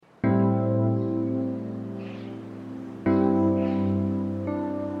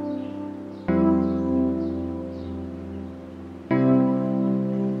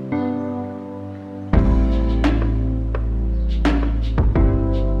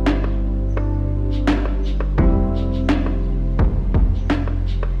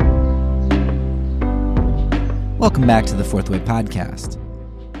Welcome back to the Fourth Way Podcast.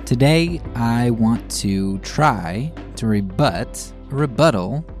 Today, I want to try to rebut a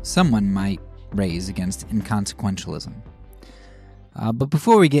rebuttal someone might raise against inconsequentialism. But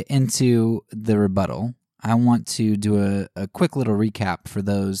before we get into the rebuttal, I want to do a quick little recap for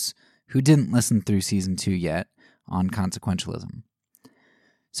those who didn't listen through Season 2 yet on consequentialism.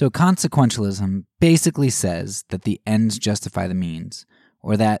 So consequentialism basically says that the ends justify the means,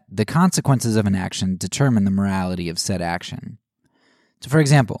 or that the consequences of an action determine the morality of said action. So for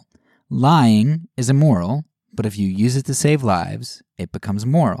example, lying is immoral, but if you use it to save lives, it becomes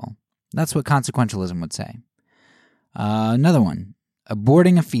moral. That's what consequentialism would say. Another one,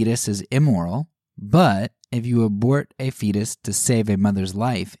 aborting a fetus is immoral, but if you abort a fetus to save a mother's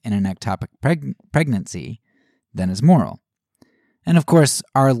life in an ectopic pregnancy, then it's moral. And of course,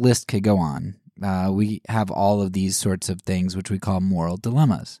 our list could go on. We have all of these sorts of things which we call moral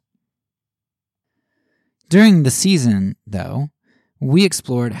dilemmas. During the season, though, we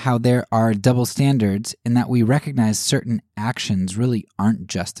explored how there are double standards in that we recognize certain actions really aren't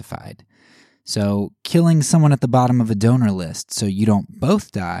justified. So killing someone at the bottom of a donor list so you don't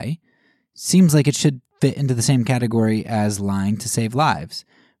both die seems like it should fit into the same category as lying to save lives,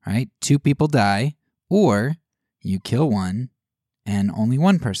 right? 2 people die, or you kill one and only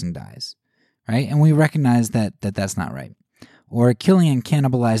one person dies. Right? And we recognize that that's not right. Or killing and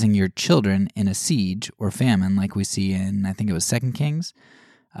cannibalizing your children in a siege or famine like we see in, I think it was 2 Kings.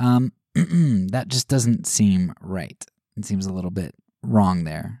 That just doesn't seem right. It seems a little bit wrong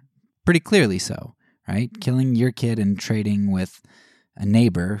there. Pretty clearly so, right? Killing your kid and trading with a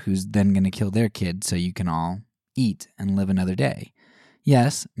neighbor who's then going to kill their kid so you can all eat and live another day.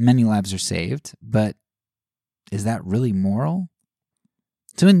 Yes, many lives are saved, but is that really moral?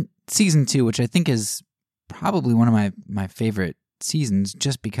 So in Season 2, which I think is probably one of my favorite seasons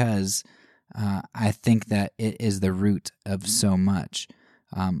just because I think that it is the root of so much.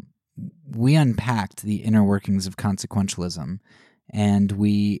 We unpacked the inner workings of consequentialism, and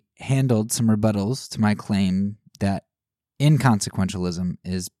we handled some rebuttals to my claim that inconsequentialism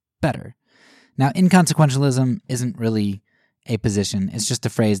is better. Now, inconsequentialism isn't really a position. It's just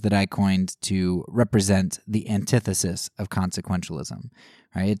a phrase that I coined to represent the antithesis of consequentialism,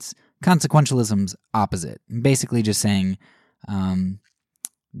 right? It's consequentialism's opposite. Basically just saying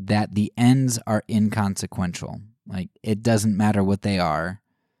that the ends are inconsequential. Like, it doesn't matter what they are.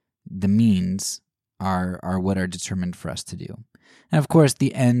 The means are what are determined for us to do. And of course,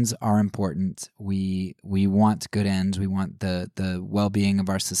 the ends are important. We want good ends. We want the well-being of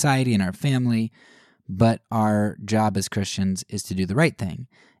our society and our family. But our job as Christians is to do the right thing.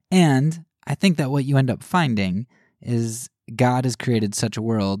 And I think that what you end up finding is God has created such a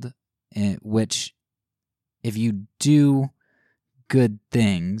world in which if you do good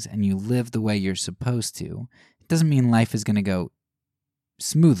things and you live the way you're supposed to, it doesn't mean life is going to go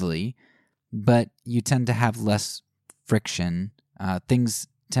smoothly, but you tend to have less friction. Things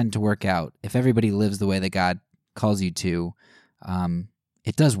tend to work out. If everybody lives the way that God calls you to,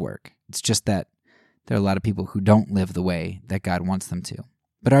 it does work. It's just that there are a lot of people who don't live the way that God wants them to.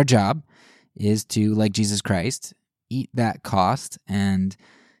 But our job is to, like Jesus Christ, eat that cost and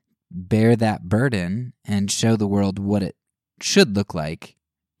bear that burden and show the world what it should look like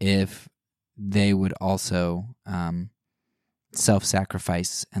if they would also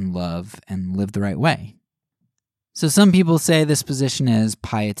self-sacrifice and love and live the right way. So some people say this position is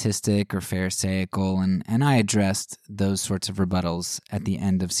pietistic or pharisaical, and I addressed those sorts of rebuttals at the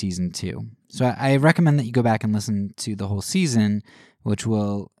end of Season 2. So I recommend that you go back and listen to the whole season, which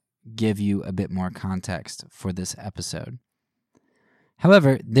will give you a bit more context for this episode.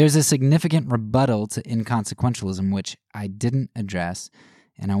 However, there's a significant rebuttal to inconsequentialism which I didn't address,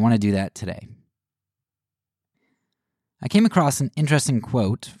 and I want to do that today. I came across an interesting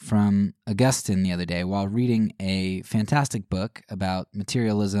quote from Augustine the other day while reading a fantastic book about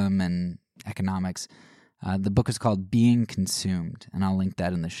materialism and economics. The book is called Being Consumed, and I'll link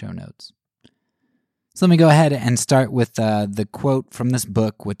that in the show notes. So let me go ahead and start with the quote from this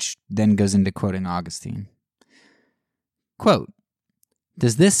book, which then goes into quoting Augustine. Quote,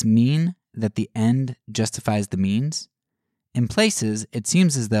 "Does this mean that the end justifies the means? In places, it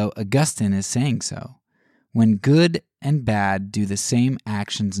seems as though Augustine is saying so. When good and bad do the same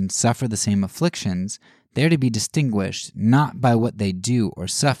actions and suffer the same afflictions, they are to be distinguished not by what they do or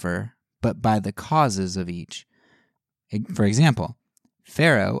suffer, but by the causes of each. For example,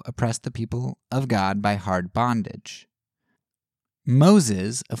 Pharaoh oppressed the people of God by hard bondage.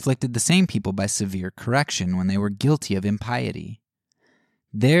 Moses afflicted the same people by severe correction when they were guilty of impiety.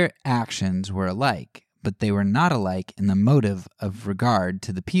 Their actions were alike, but they were not alike in the motive of regard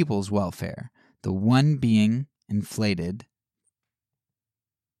to the people's welfare, the one being inflated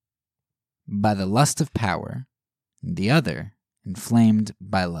by the lust of power, the other inflamed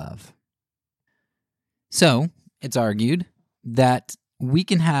by love. So, it's argued that we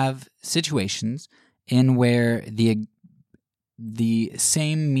can have situations in where the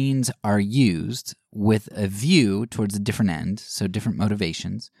same means are used with a view towards a different end, so different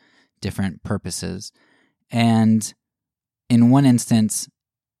motivations, different purposes, and in one instance,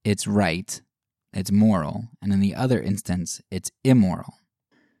 it's right, it's moral, and in the other instance, it's immoral.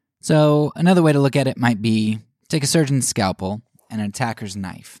 So another way to look at it might be, take a surgeon's scalpel and an attacker's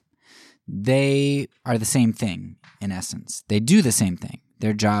knife. They are the same thing, in essence. They do the same thing.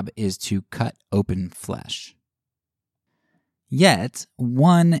 Their job is to cut open flesh. Yet,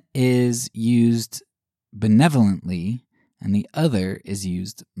 one is used benevolently and the other is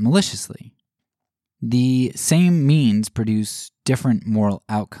used maliciously. The same means produce different moral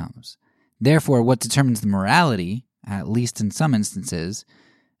outcomes. Therefore, what determines the morality, at least in some instances,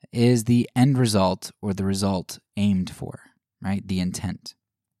 is the end result or the result aimed for, right? The intent.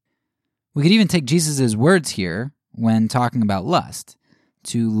 We could even take Jesus' words here when talking about lust.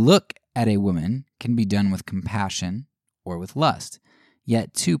 To look at a woman can be done with compassion or with lust.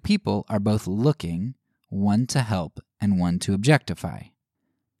 Yet two people are both looking, one to help and one to objectify.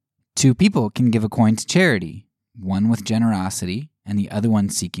 Two people can give a coin to charity, one with generosity and the other one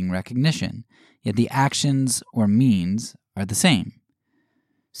seeking recognition, yet the actions or means are the same.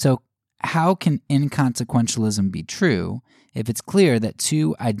 So how can inconsequentialism be true if it's clear that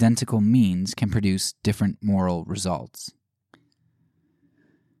two identical means can produce different moral results?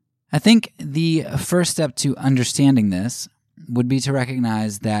 I think the first step to understanding this would be to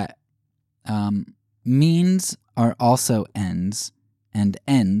recognize that means are also ends, and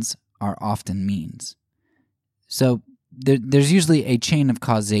ends are often means. So there's usually a chain of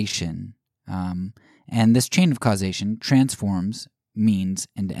causation, and this chain of causation transforms means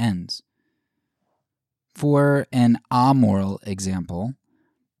into ends. For an amoral example,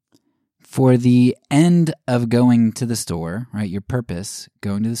 for the end of going to the store, right, your purpose,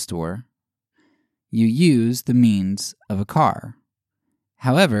 going to the store, you use the means of a car.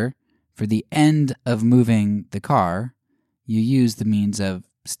 However, for the end of moving the car, you use the means of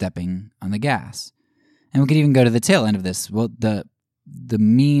stepping on the gas. And we could even go to the tail end of this. Well, the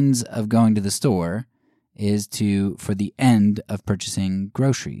means of going to the store is for the end of purchasing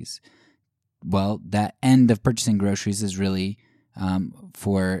groceries. Well, that end of purchasing groceries is really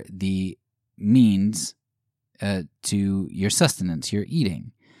for the means to your sustenance, your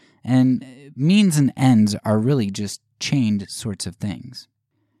eating. And means and ends are really just chained sorts of things.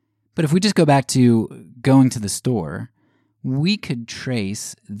 But if we just go back to going to the store, we could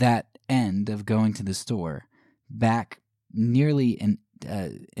trace that end of going to the store back nearly an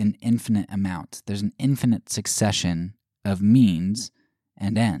infinite amount. There's an infinite succession of means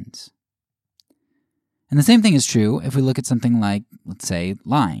and ends. And the same thing is true if we look at something like, let's say,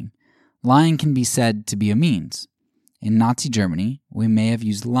 lying. Lying can be said to be a means. In Nazi Germany, we may have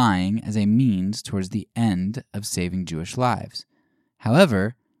used lying as a means towards the end of saving Jewish lives.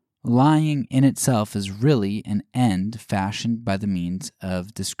 However, lying in itself is really an end fashioned by the means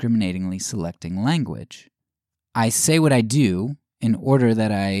of discriminatingly selecting language. I say what I do in order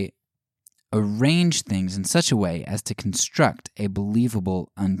that I arrange things in such a way as to construct a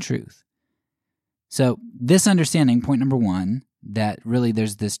believable untruth. So this understanding, point number one, that really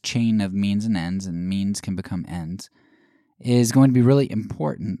there's this chain of means and ends, and means can become ends, is going to be really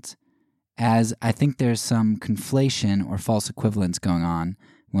important, as I think there's some conflation or false equivalence going on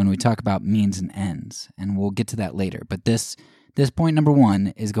when we talk about means and ends, and we'll get to that later. But this point number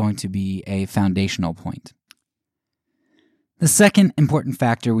one is going to be a foundational point. The second important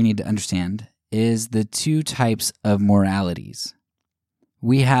factor we need to understand is the two types of moralities.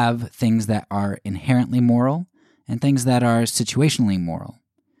 We have things that are inherently moral and things that are situationally moral.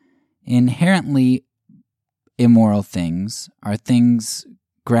 Inherently immoral things are things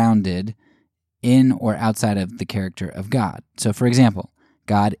grounded in or outside of the character of God. So, for example,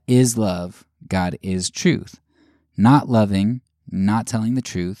 God is love, God is truth. Not loving, not telling the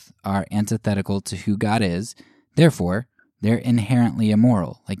truth are antithetical to who God is. Therefore, they're inherently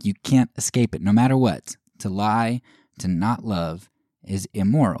immoral. Like, you can't escape it no matter what. To lie, to not love is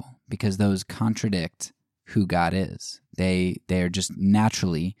immoral because those contradict who God is. They are just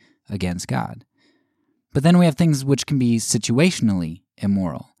naturally against God. But then we have things which can be situationally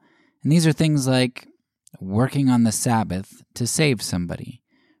immoral. And these are things like working on the Sabbath to save somebody.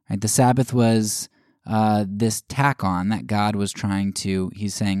 Right? The Sabbath was this tack-on that God was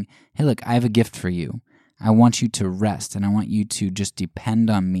he's saying, hey, look, I have a gift for you. I want you to rest, and I want you to just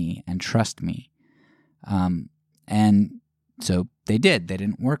depend on me and trust me. And so they did. They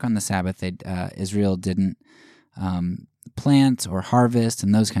didn't work on the Sabbath. Israel didn't plant or harvest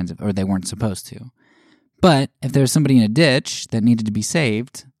and those kinds of, or they weren't supposed to. But if there was somebody in a ditch that needed to be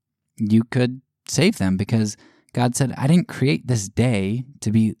saved, you could save them because God said, I didn't create this day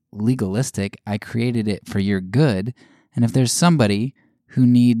to be legalistic. I created it for your good. And if there's somebody who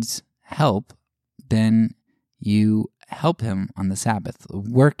needs help, then you help him on the Sabbath.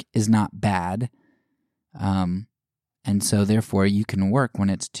 Work is not bad. And so therefore you can work when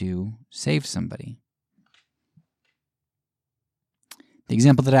it's to save somebody. The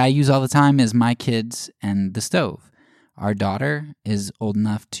example that I use all the time is my kids and the stove. Our daughter is old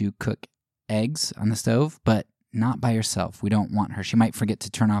enough to cook eggs on the stove, but not by herself. We don't want her. She might forget to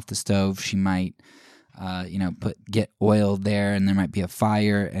turn off the stove. She might, get oil there, and there might be a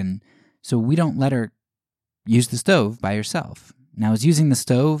fire, and so we don't let her use the stove by herself. Now, is using the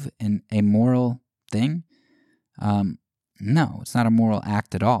stove a moral thing? No, it's not a moral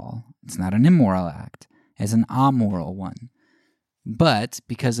act at all. It's not an immoral act. It's an amoral one. But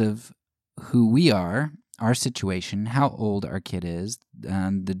because of who we are, our situation, how old our kid is,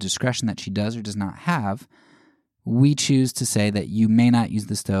 the discretion that she does or does not have, we choose to say that you may not use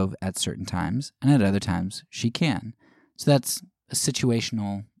the stove at certain times, and at other times she can. So that's a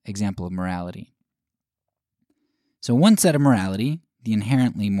situational example of morality. So one set of morality, the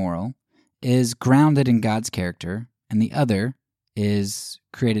inherently moral, is grounded in God's character, and the other is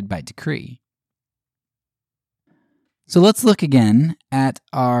created by decree. So let's look again at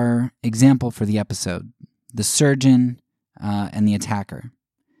our example for the episode, the surgeon and the attacker.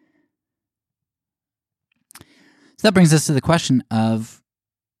 So that brings us to the question of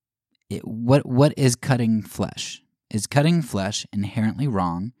what is cutting flesh? Is cutting flesh inherently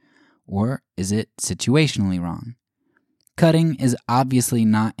wrong, or is it situationally wrong? Cutting is obviously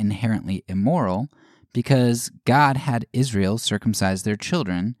not inherently immoral because God had Israel circumcise their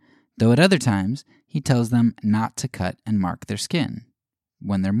children, though at other times he tells them not to cut and mark their skin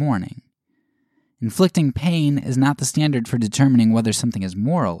when they're mourning. Inflicting pain is not the standard for determining whether something is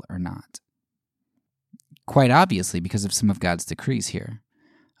moral or not. Quite obviously because of some of God's decrees here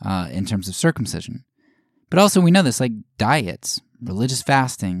in terms of circumcision. But also we know this, like diets, religious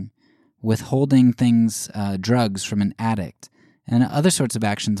fasting, withholding drugs from an addict, and other sorts of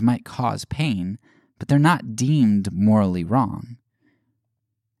actions might cause pain, but they're not deemed morally wrong.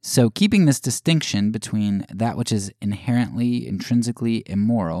 So keeping this distinction between that which is intrinsically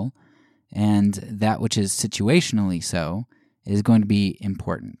immoral and that which is situationally so is going to be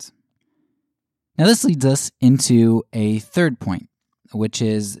important. Now this leads us into a third point, which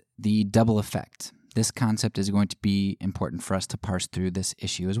is the double effect. This concept is going to be important for us to parse through this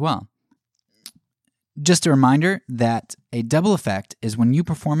issue as well. Just a reminder that a double effect is when you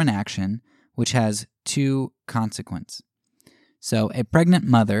perform an action which has two consequences. So a pregnant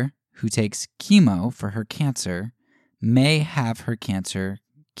mother who takes chemo for her cancer may have her cancer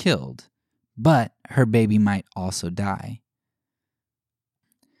killed, but her baby might also die.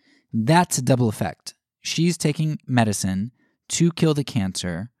 That's a double effect. She's taking medicine to kill the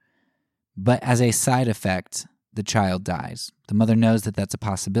cancer, but as a side effect, the child dies. The mother knows that that's a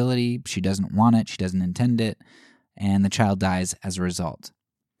possibility. She doesn't want it. She doesn't intend it. And the child dies as a result.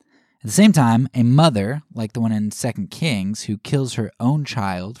 At the same time, a mother, like the one in 2 Kings, who kills her own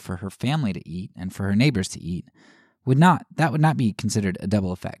child for her family to eat and for her neighbors to eat, would not be considered a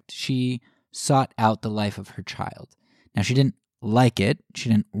double effect. She sought out the life of her child. Now, she didn't like it. She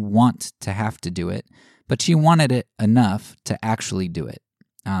didn't want to have to do it, but she wanted it enough to actually do it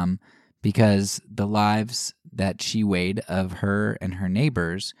because the lives that she weighed of her and her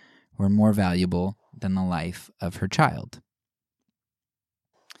neighbors were more valuable than the life of her child.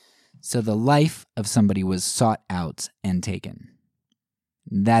 So the life of somebody was sought out and taken.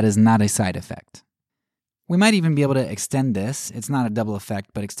 That is not a side effect. We might even be able to extend this, it's not a double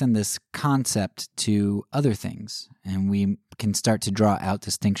effect, but extend this concept to other things, and we can start to draw out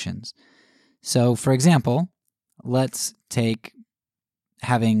distinctions. So, for example, let's take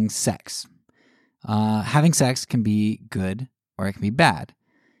having sex. Having sex can be good or it can be bad.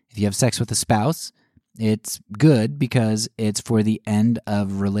 If you have sex with a spouse, it's good because it's for the end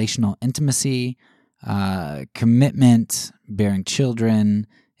of relational intimacy, commitment, bearing children,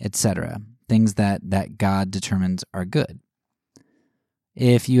 etc. Things that God determines are good.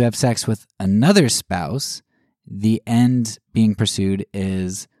 If you have sex with another spouse, the end being pursued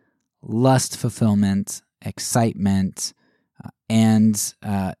is lust fulfillment, excitement, and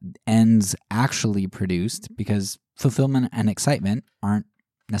ends actually produced, because fulfillment and excitement aren't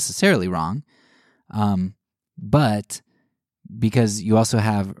necessarily wrong, but because you also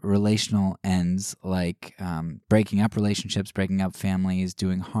have relational ends like breaking up relationships, breaking up families,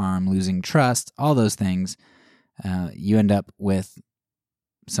 doing harm, losing trust, all those things. You end up with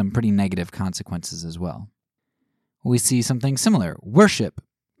some pretty negative consequences as well. We see something similar. Worship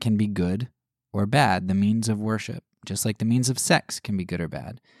can be good or bad, the means of worship, just like the means of sex can be good or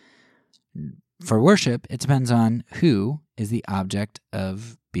bad. For worship, it depends on who is the object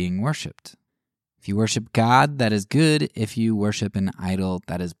of being worshipped. If you worship God, that is good. If you worship an idol,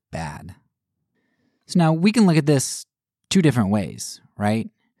 that is bad. So now we can look at this two different ways, right?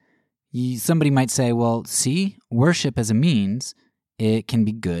 Somebody might say, well, see, worship as a means, it can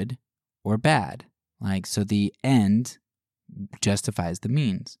be good or bad. So the end justifies the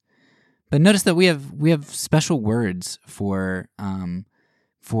means. But notice that we have special words for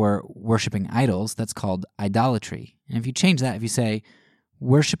worshiping idols. That's called idolatry. And if you change that, if you say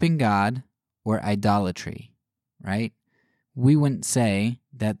worshiping God or idolatry, right? We wouldn't say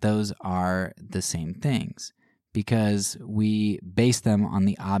that those are the same things because we base them on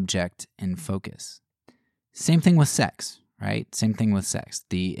the object in focus. Same thing with sex, right? Same thing with sex.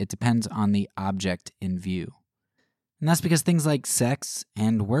 It depends on the object in view. And that's because things like sex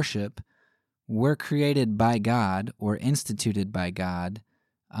and worship were created by God or instituted by God,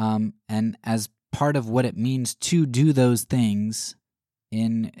 and as part of what it means to do those things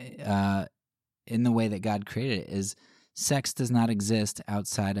in the way that God created it is sex does not exist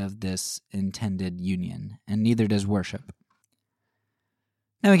outside of this intended union, and neither does worship.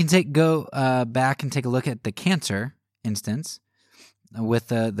 Now we can go back and take a look at the cancer instance with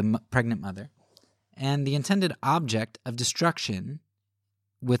the pregnant mother, and the intended object of destruction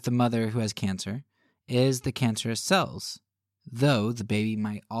with the mother who has cancer is the cancerous cells, though the baby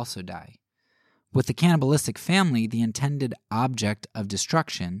might also die. With the cannibalistic family, the intended object of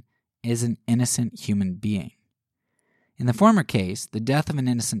destruction is an innocent human being. In the former case, the death of an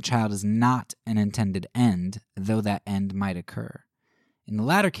innocent child is not an intended end, though that end might occur. In the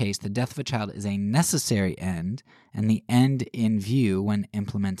latter case, the death of a child is a necessary end and the end in view when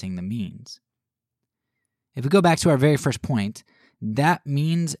implementing the means. If we go back to our very first point, that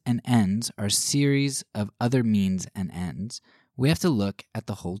means and ends are a series of other means and ends. We have to look at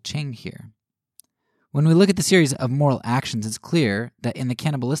the whole chain here. When we look at the series of moral actions, it's clear that in the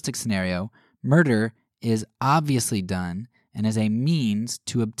cannibalistic scenario, murder is obviously done and is a means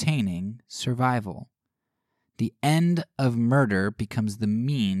to obtaining survival. The end of murder becomes the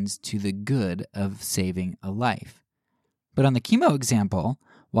means to the good of saving a life. But on the chemo example,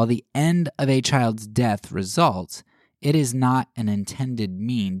 while the end of a child's death results, it is not an intended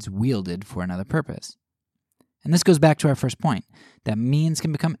means wielded for another purpose. And this goes back to our first point, that means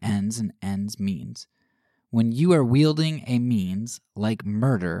can become ends and ends means. When you are wielding a means like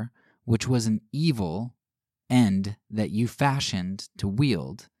murder, which was an evil end that you fashioned to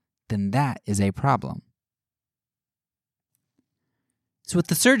wield, then that is a problem. So with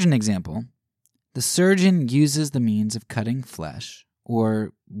the surgeon example, the surgeon uses the means of cutting flesh,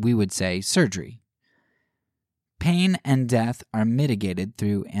 or we would say surgery. Pain and death are mitigated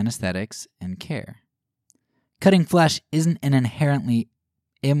through anesthetics and care. Cutting flesh isn't an inherently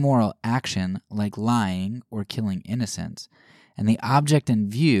immoral action like lying or killing innocents, and the object in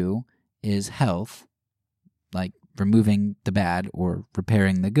view is health, like removing the bad or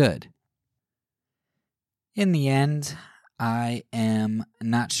repairing the good. In the end, I am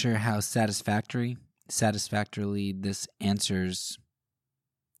not sure how satisfactorily this answers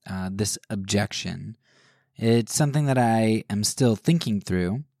this objection. It's something that I am still thinking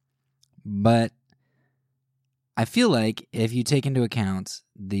through, but I feel like if you take into account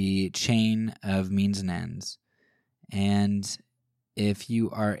the chain of means and ends, and if you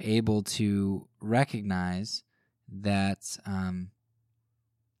are able to recognize that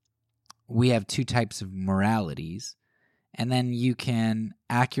we have two types of moralities, and then you can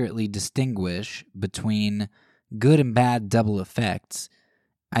accurately distinguish between good and bad double effects,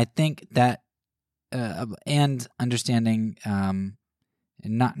 I think that and understanding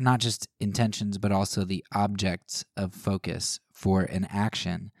not just intentions, but also the objects of focus for an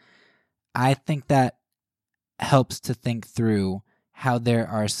action, I think that helps to think through how there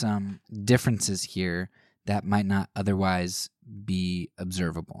are some differences here that might not otherwise be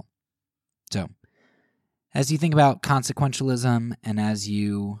observable. So, as you think about consequentialism and as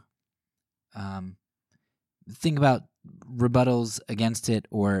you think about rebuttals against it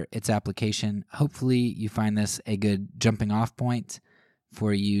or its application, hopefully you find this a good jumping off point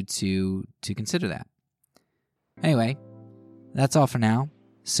for you to consider that. Anyway, that's all for now.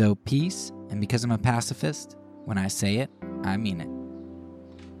 So peace, and because I'm a pacifist, when I say it, I mean it.